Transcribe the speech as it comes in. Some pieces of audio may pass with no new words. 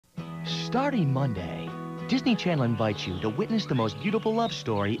Starting Monday, Disney Channel invites you to witness the most beautiful love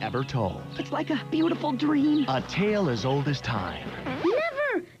story ever told. It's like a beautiful dream. A tale as old as time.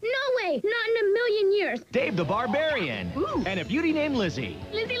 Never! No way! Not in a million years! Dave the Barbarian. Ooh. And a beauty named Lizzie.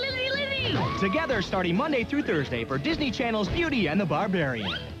 Lizzie, Lizzie, Lizzie! Together starting Monday through Thursday for Disney Channel's Beauty and the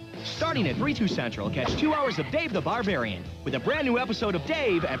Barbarian. Starting at 3/2 Central, catch 2 hours of Dave the Barbarian with a brand new episode of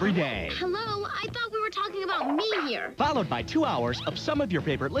Dave every day. Hello? I thought we were talking about me here. Followed by 2 hours of some of your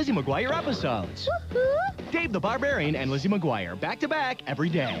favorite Lizzie McGuire episodes. Woohoo! Dave the Barbarian and Lizzie McGuire back to back every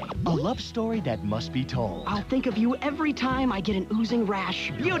day. A love story that must be told. I'll think of you every time I get an oozing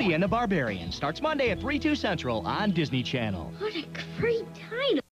rash. Beauty and the Barbarian starts Monday at 3/2 Central on Disney Channel. What a great title.